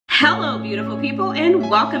Hello beautiful people, and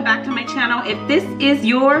welcome back to my channel. If this is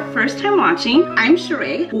your first time watching, I'm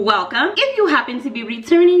Cheraye. Welcome. If you happen to be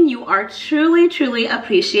returning, you are truly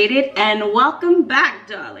appreciated, and welcome back,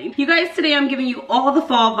 darling. You guys, today I'm giving you all the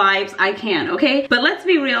fall vibes I can, okay? But let's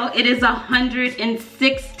be real, it is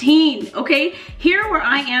 116, okay? Here where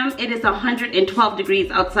I am, it is 112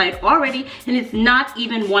 degrees outside already, and it's not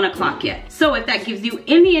even 1 o'clock yet. So if that gives you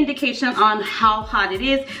any indication on how hot it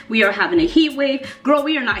is, we are having a heat wave. Girl,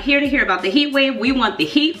 we are not here to hear about the heat wave. We want the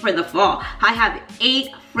heat for the fall. I have 8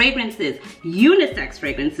 fragrances, unisex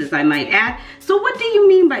fragrances I might add. So what do you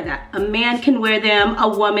mean by that? A man can wear them, a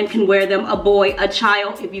woman can wear them, a boy, a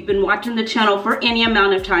child. If you've been watching the channel for any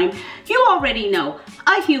amount of time, you already know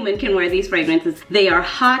a human can wear these fragrances. They are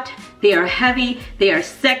hot, they are heavy, they are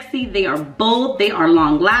sexy, they are bold, they are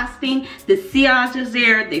long lasting. The sillage is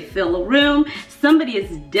there, they fill a room. Somebody is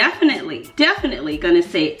definitely gonna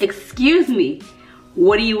say, excuse me,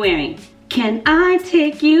 what are you wearing? Can I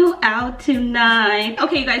take you out tonight?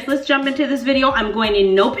 Okay, you guys, let's jump into this video. I'm going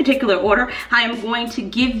in no particular order. I am going to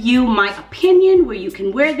give you my opinion, where you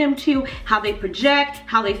can wear them to, how they project,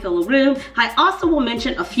 how they fill a room. I also will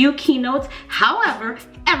mention a few keynotes. However,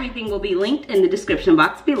 everything will be linked in the description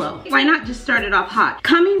box below. Why not just start it off hot?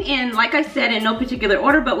 Coming in, like I said, in no particular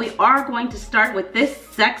order, but we are going to start with this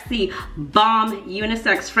sexy bomb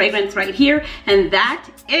unisex fragrance right here, and that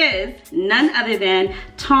is none other than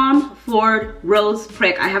Tom Ford Rose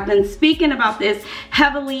Prick. I have been speaking about this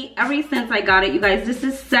heavily ever since I got it, you guys. This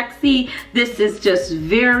is sexy. This is just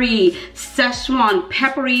very Szechuan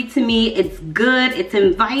peppery to me. It's good, it's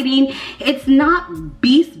inviting. It's not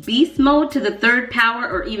beast mode to the 3rd power,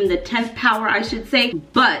 or even the 10th power, I should say,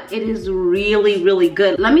 but it is really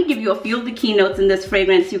good. Let me give you a few of the keynotes in this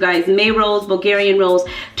fragrance, you guys. May rose, Bulgarian rose,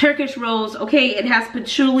 Turkish rose. Okay, it has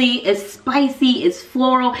patchouli, it's spicy, it's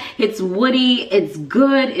floral, it's woody, it's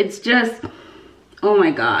good. It's just, oh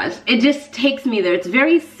my gosh, it just takes me there. It's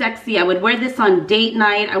very sexy. I would wear this on date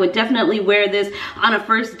night. I would definitely wear this on a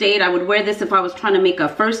first date. I would wear this if I was trying to make a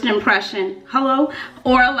first impression, hello,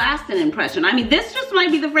 or a lasting impression. I mean, this just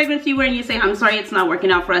might be the fragrance you wear and you say, I'm sorry, it's not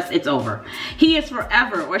working out for us, it's over. He is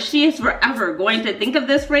forever, or she is forever going to think of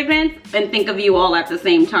this fragrance and think of you all at the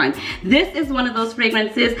same time. This is one of those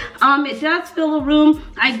fragrances. It does fill a room.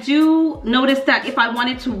 I do notice that if I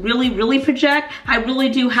wanted to really project, I really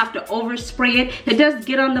do have to overspray it. It does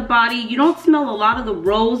get on the body. You don't smell a lot of the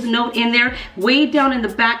rose note in there. Way down in the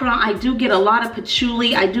background, I do get a lot of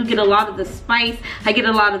patchouli. I do get a lot of the spice. I get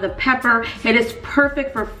a lot of the pepper. It is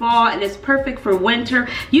perfect for fall. It is perfect for winter.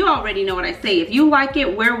 You already know what I say. If you like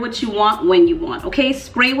it, wear what you want when you want, okay?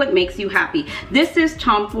 Spray what makes you happy. This is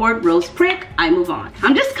Tom Ford Rose Prick. I move on.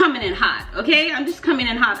 I'm just coming in hot, okay? I'm just coming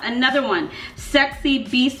in hot. Another one, sexy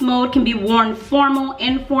beast mode, can be worn formal,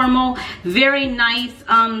 informal, very nice,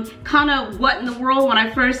 kind of what in the world. When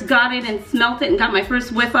I first got it and smelt it and got my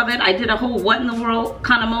first whiff of it, I did a whole what in the world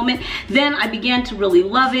kind of moment. Then I began to really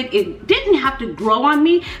love it. It didn't have to grow on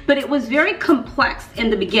me, but it was very complex in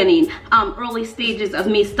the beginning, early stages of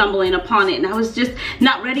me stumbling upon it, and I was just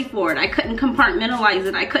not ready for it. I couldn't compartmentalize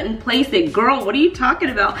it. I couldn't place it. Girl, what are you talking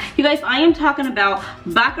about? You guys, I am talking about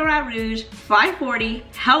Baccarat Rouge 540.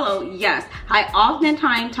 Hello, yes. I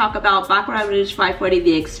oftentimes talk about Baccarat Rouge 540,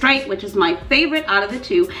 the Extrait, which is my favorite out of the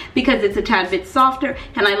two because it's a tad bit softer,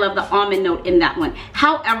 and I love the almond note in that one.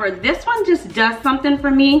 However, this one just does something for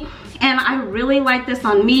me, and I really like this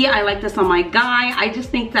on me. I like this on my guy. I just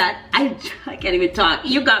think that, I can't even talk.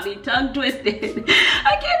 You got me tongue twisted.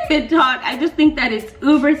 I can't even talk. I just think that it's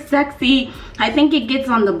uber sexy. I think it gets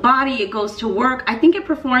on the body, it goes to work. I think it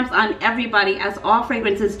performs on everybody, as all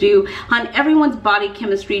fragrances do, on everyone's body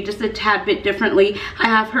chemistry, just a tad bit differently. I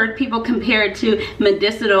have heard people compare it to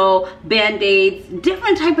medicinal, band-aids,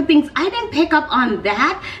 different type of things. I didn't pick up on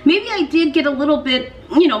that. Maybe I did get a little bit,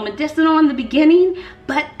 you know, medicinal in the beginning,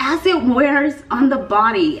 but as it wears on the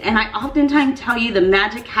body, and I oftentimes tell you the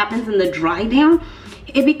magic happens in the dry down,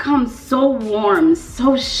 it becomes so warm,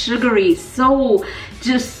 so sugary, so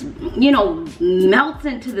just, you know, melts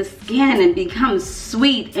into the skin and becomes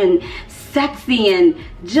sweet and sexy and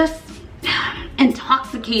just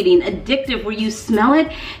intoxicating, addictive, where you smell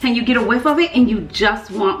it and you get a whiff of it and you just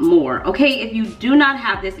want more, okay? If you do not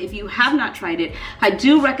have this, if you have not tried it, I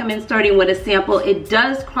do recommend starting with a sample. It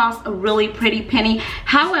does cost a really pretty penny.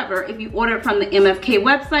 However, if you order it from the MFK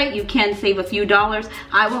website, you can save a few dollars.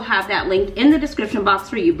 I will have that linked in the description box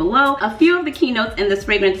for you below. A few of the keynotes in this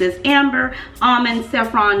fragrance is amber, almond,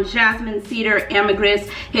 saffron, jasmine, cedar, ambergris.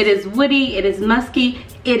 It is woody, it is musky,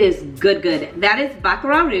 it is good. That is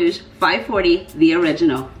Baccarat Rouge 540, the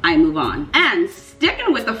original. I move on. And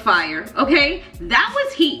sticking with the fire, okay? That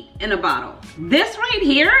was heat in a bottle. This right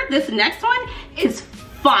here, this next one is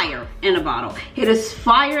fire in a bottle. It is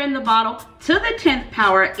fire in the bottle to the 10th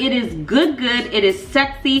power. It is good. It is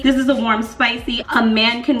sexy. This is a warm spicy. A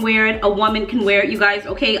man can wear it, a woman can wear it, you guys,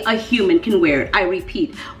 okay? A human can wear it. I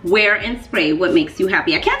repeat, wear and spray what makes you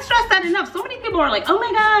happy. I can't stress that enough. So many people are like, oh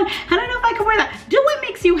my God, I don't know if I can wear that. Do what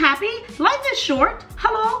makes you happy. Life is short.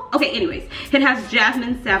 Hello? Okay, anyways, it has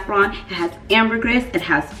jasmine, saffron, it has ambergris, it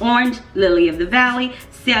has orange, lily of the valley,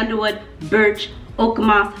 sandalwood, birch, oak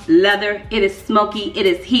moss, leather. It is smoky, it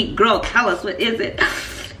is heat. Girl, tell us, what is it?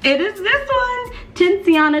 It is this one,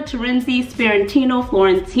 Tiziana Terenzi Sperentino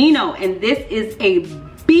Florentino, and this is a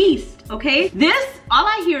beast, okay? This, all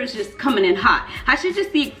I hear is just coming in hot. I should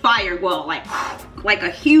just see fire go like a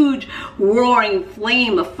huge roaring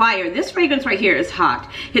flame of fire. This fragrance right here is hot.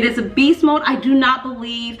 It is a beast mode. I do not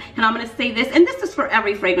believe, and I'm gonna say this, and this is for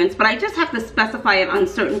every fragrance, but I just have to specify it on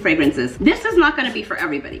certain fragrances. This is not gonna be for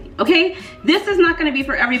everybody, okay? This is not gonna be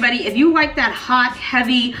for everybody. If you like that hot,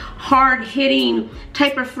 heavy, hard-hitting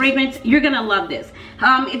type of fragrance, you're gonna love this.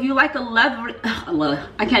 If you like a leather,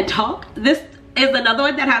 I can't talk. This is another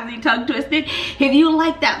one that has me tongue twisted. If you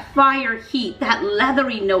like that fire heat, that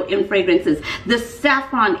leathery note in fragrances, the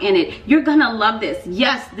saffron in it, you're gonna love this.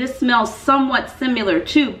 Yes, this smells somewhat similar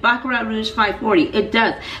to Baccarat Rouge 540. It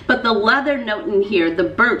does. But the leather note in here, the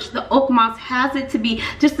birch, the oak moss has it to be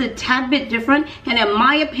just a tad bit different. And in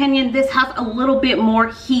my opinion, this has a little bit more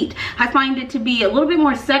heat. I find it to be a little bit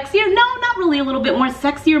more sexier. No, not really a little bit more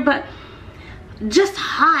sexier, but just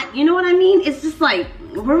hot. You know what I mean? It's just like,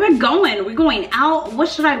 where we're going. We're going out. What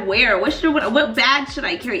should I wear? What bag should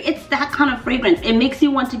I carry? It's that kind of fragrance. It makes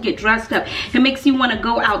you want to get dressed up. It makes you want to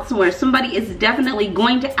go out somewhere. Somebody is definitely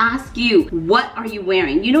going to ask you, what are you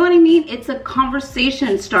wearing? You know what I mean? It's a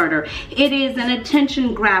conversation starter. It is an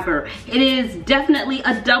attention grabber. It is definitely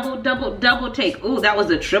a double take. Ooh, that was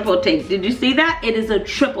a triple take. Did you see that? It is a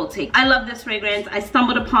triple take. I love this fragrance. I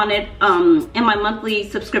stumbled upon it in my monthly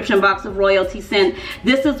subscription box of royalty scent.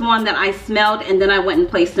 This is one that I smelled and then I went and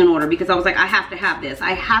placed an order because I was like, I have to have this.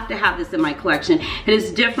 I have to have this in my collection. It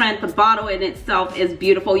is different. The bottle in itself is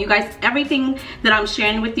beautiful. You guys, everything that I'm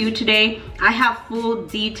sharing with you today, I have full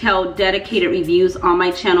detailed dedicated reviews on my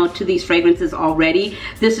channel to these fragrances already.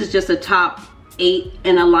 This is just a top 8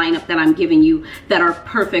 in a lineup that I'm giving you that are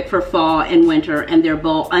perfect for fall and winter, and they're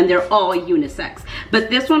all unisex. But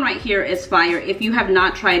this one right here is fire. If you have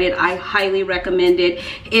not tried it, I highly recommend it.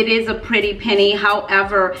 It is a pretty penny.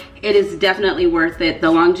 However, it is definitely worth it. The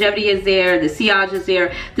longevity is there, the sillage is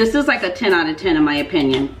there. This is like a 10 out of 10 in my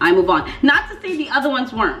opinion. I move on. Not to say the other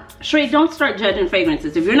ones weren't. Cheraye, don't start judging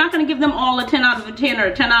fragrances. If you're not gonna give them all a 10 out of a 10 or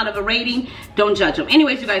a 10 out of a rating, don't judge them.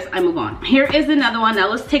 Anyways, you guys, I move on. Here is another one. Now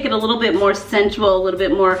let's take it a little bit more sensual, a little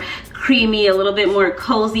bit more creamy, a little bit more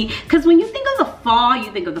cozy. Because when you think of the fall,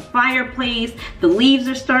 you think of the fireplace, the leaves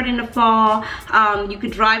are starting to fall. You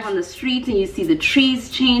could drive on the streets and you see the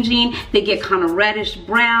trees changing. They get kind of reddish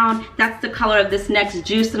brown. That's the color of this next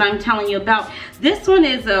juice that I'm telling you about. This one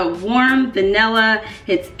is a warm vanilla.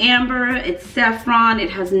 It's amber, it's saffron, it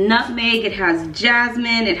has nutmeg, it has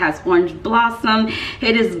jasmine, it has orange blossom.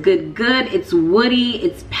 It is good. It's woody,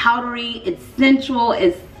 it's powdery, it's sensual,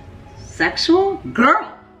 it's sexual.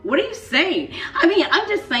 Girl, what are you saying? I mean, I'm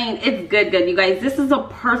just saying it's good, you guys. This is a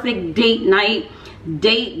perfect date night,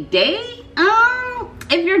 date day.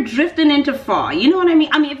 If you're drifting into fall, you know what I mean?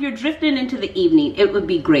 I mean, if you're drifting into the evening, it would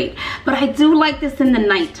be great. But I do like this in the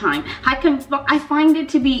nighttime. I find it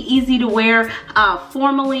to be easy to wear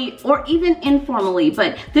formally or even informally,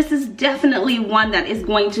 but this is definitely one that is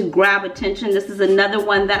going to grab attention. This is another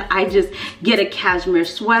one that I just get a cashmere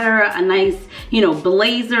sweater, a nice, you know,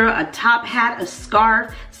 blazer, a top hat, a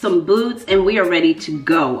scarf, some boots, and we are ready to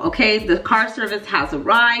go, okay? The car service has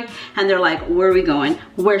arrived and they're like, where are we going?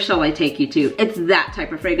 Where shall I take you to? It's that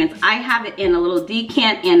type of fragrance. I have it in a little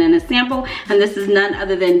decant and in a sample, and this is none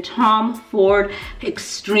other than Tom Ford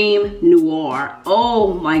Extreme Noir.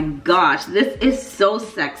 Oh my gosh, this is so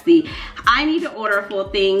sexy. I need to order a full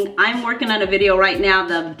thing. I'm working on a video right now,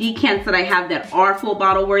 the decants that I have that are full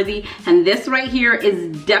bottle worthy, and this right here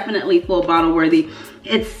is definitely full bottle worthy.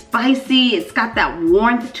 It's spicy, it's got that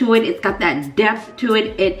warmth to it, it's got that depth to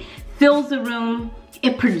it, it fills the room,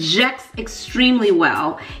 it projects extremely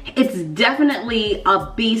well. It's definitely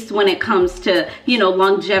a beast when it comes to, you know,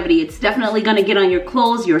 longevity. It's definitely gonna get on your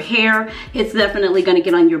clothes, your hair, it's definitely gonna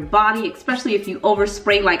get on your body, especially if you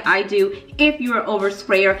overspray like I do. If you're an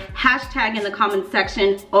oversprayer, hashtag in the comment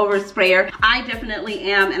section, oversprayer. I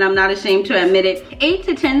definitely am, and I'm not ashamed to admit it. 8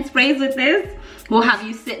 to 10 sprays with this will have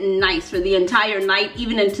you sitting nice for the entire night,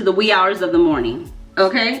 even into the wee hours of the morning.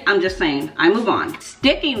 Okay, I'm just saying, I move on.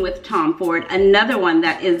 Sticking with Tom Ford, another one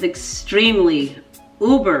that is extremely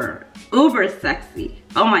uber sexy.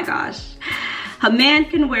 Oh my gosh. A man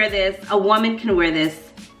can wear this, a woman can wear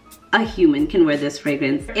this, a human can wear this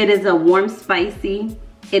fragrance. It is a warm, spicy,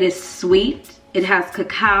 it is sweet, it has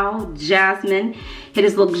cacao, jasmine, it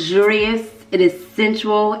is luxurious, it is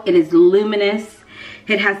sensual, it is luminous,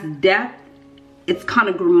 it has depth, it's kind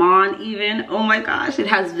of gourmand even. Oh my gosh, it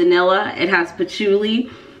has vanilla, it has patchouli,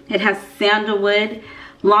 it has sandalwood.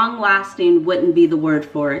 Long lasting wouldn't be the word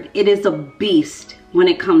for it. It is a beast when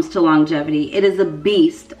it comes to longevity. It is a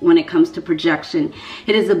beast when it comes to projection.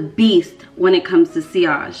 It is a beast when it comes to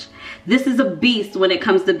sillage. This is a beast when it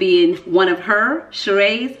comes to being one of her,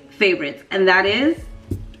 Cheraye's, favorites, and that is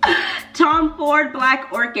Tom Ford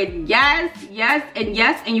Black Orchid. Yes, yes, and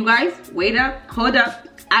yes. And you guys, wait up, hold up.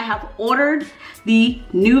 I have ordered the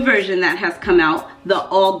new version that has come out, the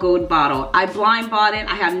all gold bottle. I blind bought it.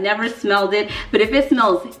 I have never smelled it, but if it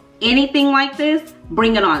smells anything like this,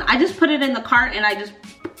 bring it on. I just put it in the cart and I just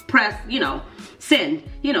press, send,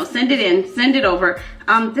 send it in, send it over.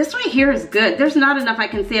 This right here is good. There's not enough I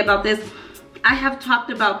can say about this. I have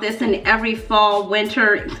talked about this in every fall,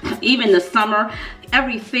 winter, even the summer,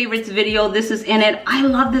 every favorites video, this is in it. I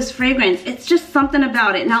love this fragrance. It's just something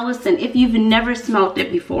about it. Now listen, if you've never smelled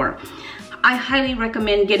it before, I highly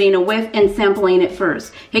recommend getting a whiff and sampling it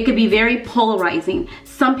first. It could be very polarizing.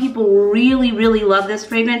 Some people really, really love this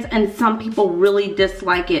fragrance and some people really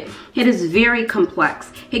dislike it. It is very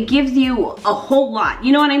complex. It gives you a whole lot.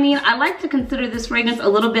 You know what I mean? I like to consider this fragrance a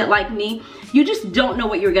little bit like me. You just don't know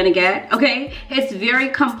what you're gonna get, okay? It's very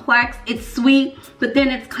complex, it's sweet, but then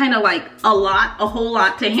it's kind of like a whole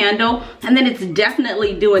lot to handle, and then it's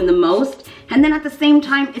definitely doing the most. And then at the same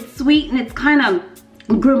time, it's sweet and it's kind of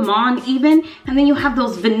gourmand even, and then you have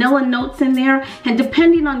those vanilla notes in there, and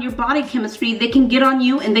depending on your body chemistry, they can get on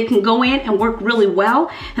you and they can go in and work really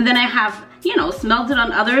well. And then I have, smelled it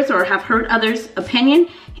on others or have heard others' opinion,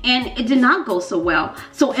 and it did not go so well.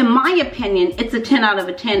 So in my opinion, it's a 10 out of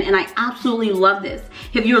a 10, and I absolutely love this.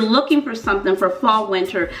 If you're looking for something for fall,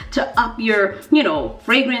 winter to up your,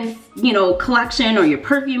 fragrance, collection or your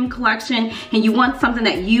perfume collection, and you want something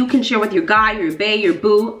that you can share with your guy, your bae, your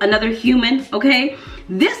boo, another human, okay?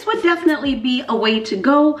 This would definitely be a way to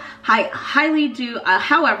go. I highly do,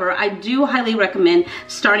 however, I do highly recommend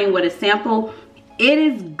starting with a sample. It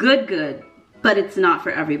is good, but it's not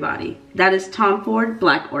for everybody. That is Tom Ford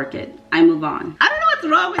Black Orchid. I move on. I don't know what's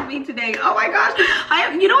wrong with me today. Oh my gosh.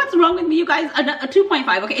 You know what's wrong with me, you guys? A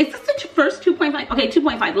 2.5, okay? Is this the first 2.5? Okay,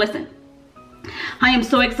 2.5, listen. I am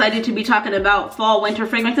so excited to be talking about fall, winter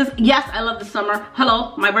fragrances. Yes, I love the summer.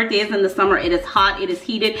 Hello, my birthday is in the summer. It is hot, it is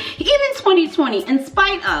heated. Even 2020, in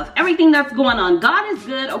spite of everything that's going on, God is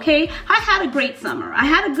good, okay? I had a great summer. I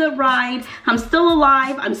had a good ride. I'm still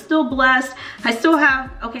alive. I'm still blessed. I still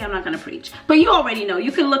have, okay, I'm not gonna preach, but you already know.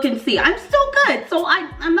 You can look and see. I'm still good. So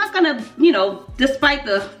I'm not gonna, despite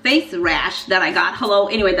the face rash that I got. Hello,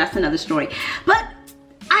 anyway, that's another story. But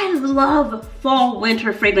I love fall,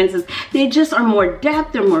 winter fragrances. They just are more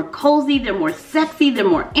depth, they're more cozy, they're more sexy, they're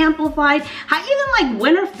more amplified. I even like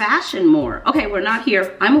winter fashion more. Okay, we're not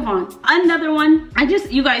here. I move on. Another one,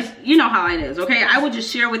 you guys, you know how it is, okay? I will just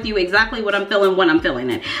share with you exactly what I'm feeling when I'm feeling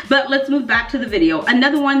it. But let's move back to the video.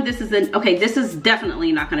 Another one, this is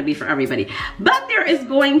definitely not gonna be for everybody. But there is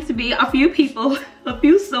going to be a few people, a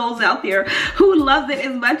few souls out there who loves it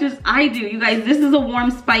as much as I do. You guys, this is a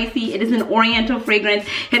warm, spicy, it is an oriental fragrance.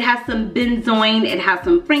 It has some benzoin, it has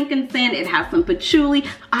some frankincense, it has some patchouli.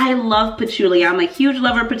 I love patchouli. I'm a huge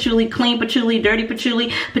lover of patchouli, clean patchouli, dirty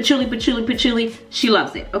patchouli, patchouli. She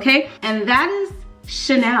loves it, okay? And that is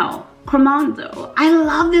Chanel Cremando. I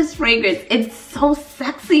love this fragrance. It's so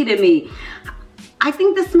sexy to me. I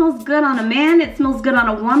think this smells good on a man, it smells good on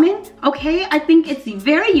a woman, okay? I think it's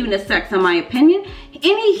very unisex in my opinion.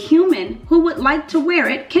 Any human who would like to wear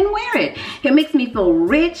it can wear it. It makes me feel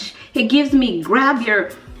rich. It gives me grab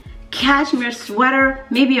your cashmere sweater,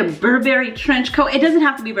 maybe a Burberry trench coat. It doesn't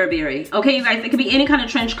have to be Burberry, okay you guys? It could be any kind of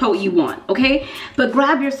trench coat you want, okay? But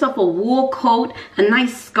grab yourself a wool coat, a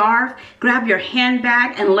nice scarf, grab your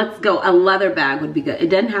handbag, and let's go. A leather bag would be good. It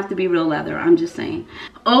doesn't have to be real leather, I'm just saying.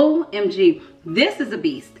 OMG, this is a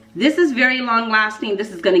beast. This is very long lasting.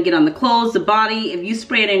 This is gonna get on the clothes, the body. If you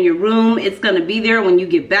spray it in your room, it's gonna be there when you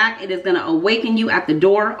get back. It is gonna awaken you at the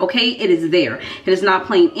door, okay? It is there. It is not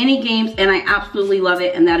playing any games, and I absolutely love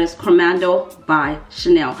it, and that is Cremando by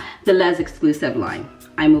Chanel, the Les exclusive line.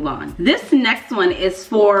 I move on. This next one is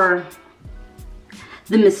for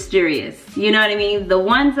the mysterious. You know what I mean? The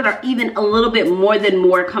ones that are even a little bit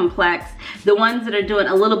more complex. The ones that are doing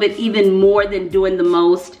a little bit even more than doing the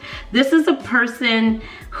most. This is a person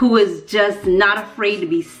who is just not afraid to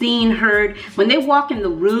be seen, heard. When they walk in the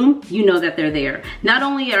room, you know that they're there. Not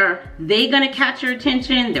only are they gonna catch your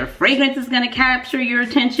attention, their fragrance is gonna capture your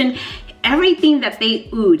attention. Everything that they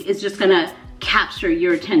oud is just gonna capture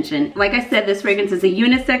your attention. Like I said, this fragrance is a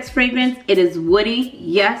unisex fragrance. It is woody.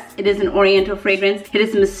 Yes, it is an oriental fragrance. It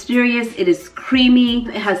is mysterious. It is creamy.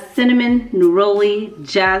 It has cinnamon, neroli,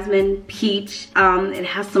 jasmine, peach. It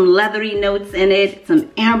has some leathery notes in it,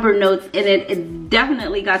 some amber notes in it. It's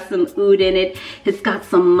definitely got some oud in it. It's got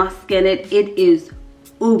some musk in it. It is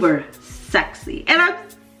uber sexy. And I'm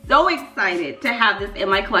so excited to have this in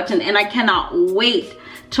my collection, and I cannot wait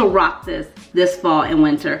to rock this fall and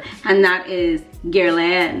winter. And that is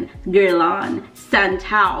Cheraye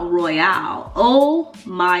Santal Royale. Oh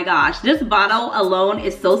my gosh, this bottle alone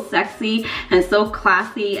is so sexy and so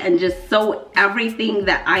classy and just so everything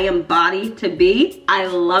that I embody to be. I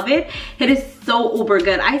love it. It is so uber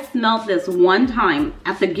good. I smelled this one time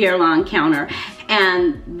at the Cheraye counter,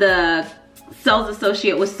 and the sales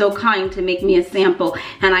associate was so kind to make me a sample,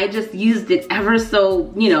 and I just used it ever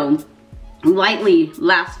so, you know, lightly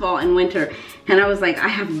last fall and winter, and I was like, I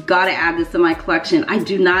have got to add this to my collection. I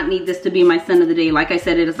do not need this to be my scent of the day. Like I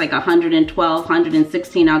said, it is like 112,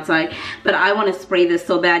 116 outside, but I want to spray this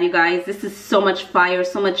so bad, you guys. This is so much fire,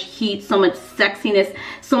 so much heat, so much sexiness,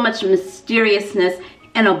 so much mysteriousness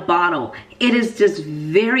in a bottle. It is just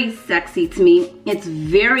very sexy to me. It's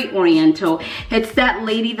very oriental. It's that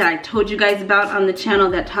lady that I told you guys about on the channel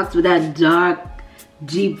that talks with that dark,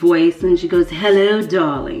 deep voice, and she goes, hello,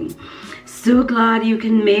 darling. So glad you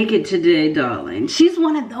can make it today, darling. She's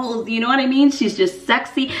one of those, you know what I mean? She's just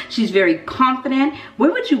sexy. She's very confident.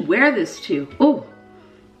 Where would you wear this to? Oh,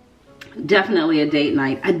 definitely a date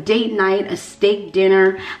night. A date night, a steak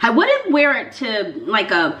dinner. I wouldn't wear it to like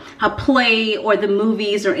a play or the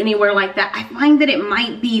movies or anywhere like that. I find that it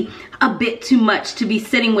might be a bit too much to be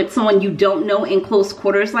sitting with someone you don't know in close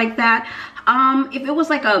quarters like that. If it was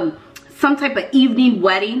like some type of evening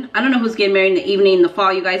wedding. I don't know who's getting married in the evening, in the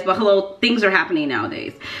fall, you guys, but hello, things are happening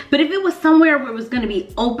nowadays. But if it was somewhere where it was gonna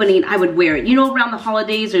be opening, I would wear it. You know, around the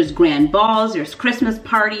holidays, there's grand balls, there's Christmas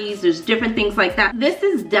parties, there's different things like that. This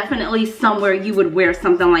is definitely somewhere you would wear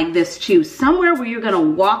something like this too. Somewhere where you're gonna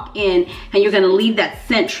walk in and you're gonna leave that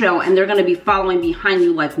scent trail and they're gonna be following behind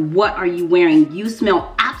you like, what are you wearing? You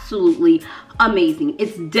smell absolutely amazing.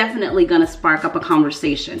 It's definitely gonna spark up a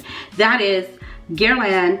conversation. That is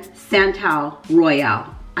Cheraye Santal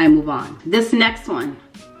Royale. I move on. This next one,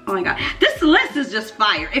 oh my God, this list is just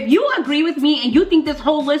fire. If you agree with me and you think this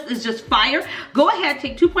whole list is just fire, go ahead,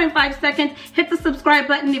 take 2.5 seconds, hit the subscribe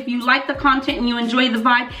button. If you like the content and you enjoy the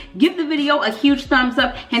vibe, give the video a huge thumbs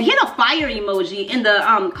up and hit a fire emoji in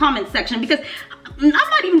the comment section, because I'm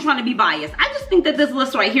not even trying to be biased. I just think that this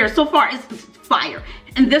list right here so far is fire.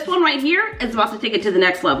 And this one right here is about to take it to the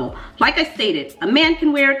next level. Like I stated, a man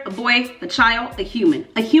can wear it, a boy, a child, a human.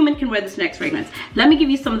 A human can wear this next fragrance. Let me give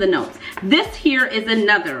you some of the notes. This here is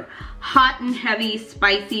another hot and heavy,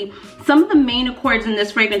 spicy. Some of the main accords in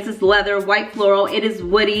this fragrance is leather, white floral. It is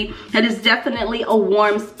woody. It is definitely a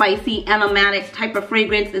warm, spicy, aromatic type of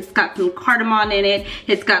fragrance. It's got some cardamom in it.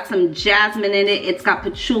 It's got some jasmine in it. It's got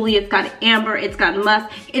patchouli. It's got amber. It's got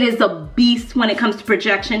musk. It is a beast when it comes to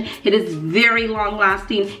projection. It is very long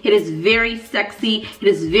lasting. It is very sexy. It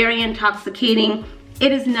is very intoxicating.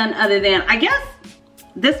 It is none other than, I guess,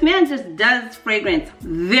 this man just does fragrance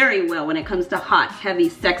very well when it comes to hot, heavy,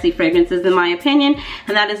 sexy fragrances, in my opinion.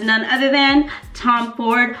 And that is none other than Tom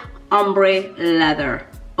Ford Ombre Leather.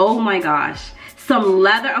 Oh my gosh. Some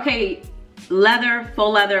leather, okay, leather,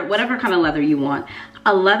 faux leather, whatever kind of leather you want.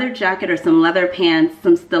 A leather jacket or some leather pants,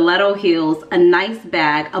 some stiletto heels, a nice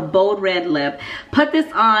bag, a bold red lip. Put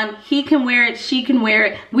this on, he can wear it, she can wear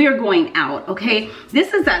it. We are going out, okay?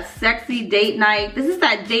 This is that sexy date night. This is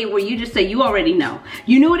that date where you just say, you already know.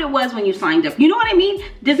 You knew what it was when you signed up. You know what I mean?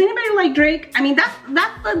 Does anybody like Drake? I mean,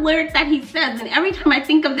 that's the lyric that he says, and every time I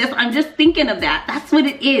think of this, I'm just thinking of that. That's what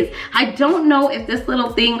it is. I don't know if this little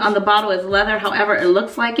thing on the bottle is leather, however, it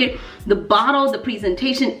looks like it. The bottle, the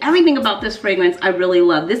presentation, everything about this fragrance, I really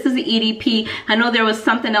love. This is the EDP. I know there was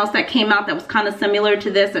something else that came out that was kind of similar to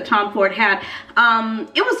this that Tom Ford had.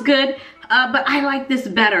 It was good, but I like this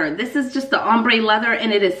better. This is just the ombre leather,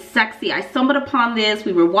 and it is sexy. I stumbled upon this.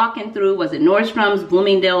 We were walking through, was it Nordstrom's,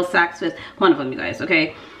 Bloomingdale's, Saks Fifth, one of them, you guys,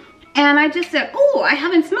 okay? And I just said, oh, I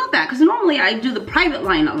haven't smelled that, because normally I do the private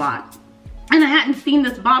line a lot. And I hadn't seen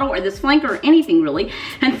this bottle or this flanker or anything really.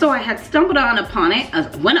 And so I had stumbled upon it, I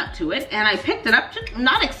went up to it, and I picked it up, just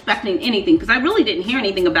not expecting anything, because I really didn't hear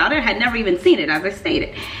anything about it. I had never even seen it, as I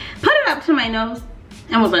stated. Put it up to my nose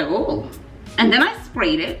and was like, oh. And then I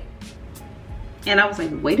sprayed it. And I was like,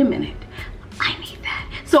 wait a minute, I need that.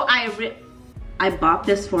 So I bought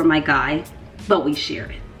this for my guy, but we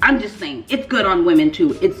shared it. I'm just saying, it's good on women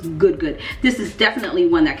too. It's good. This is definitely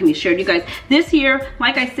one that can be shared. You guys, this here,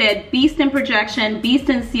 like I said, Beast in Projection, Beast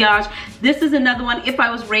in Sillage. This is another one. If I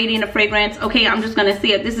was rating a fragrance, okay, I'm just gonna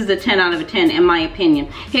say it. This is a 10 out of a 10 in my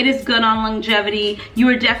opinion. It is good on longevity. You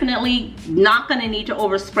are definitely not gonna need to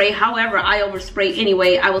overspray. However, I overspray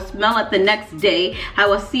anyway. I will smell it the next day. I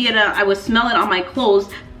will see it, I will smell it on my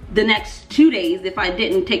clothes the next 2 days if I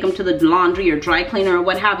didn't take them to the laundry or dry cleaner or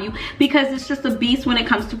what have you, because it's just a beast when it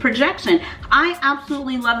comes to projection. I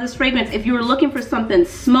absolutely love this fragrance. If you were looking for something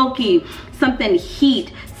smoky, something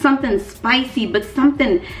heat, something spicy, but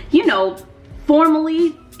something, you know,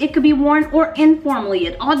 formally, it could be worn or informally.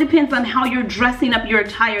 It all depends on how you're dressing up your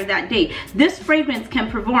attire that day. This fragrance can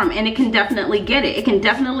perform, and it can definitely get it. It can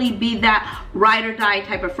definitely be that ride or die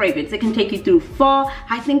type of fragrance. It can take you through fall.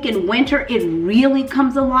 I think in winter it really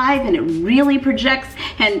comes alive and it really projects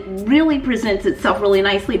and really presents itself really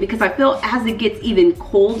nicely, because I feel as it gets even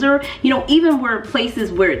colder, you know, even where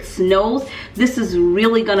places where it snows, this is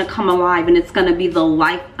really gonna come alive and it's gonna be the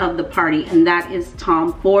life of the party, and that is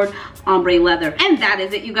Tom Ford Ombre Leather. And that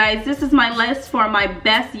is it, you guys. This is my list for my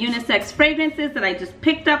best unisex fragrances that I just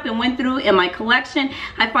picked up and went through in my collection.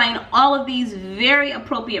 I find all of these very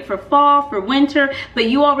appropriate for fall, for winter, but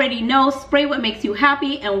you already know, spray what makes you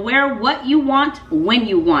happy and wear what you want when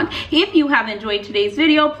you want. If you have enjoyed today's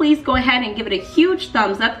video, please go ahead and give it a huge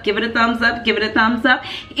thumbs up. Give it a thumbs up. Give it a thumbs up.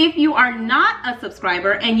 If you are not a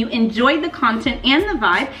subscriber and you enjoyed the content and the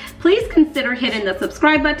vibe, please consider hitting the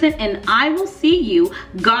subscribe button, and I will see you,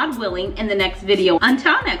 God willing, in the next video.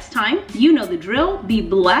 Until next time, you know the drill. Be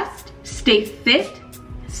blessed, stay fit,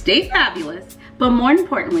 stay fabulous, but more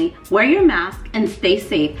importantly, wear your mask and stay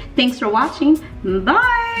safe. Thanks for watching.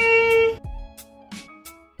 Bye.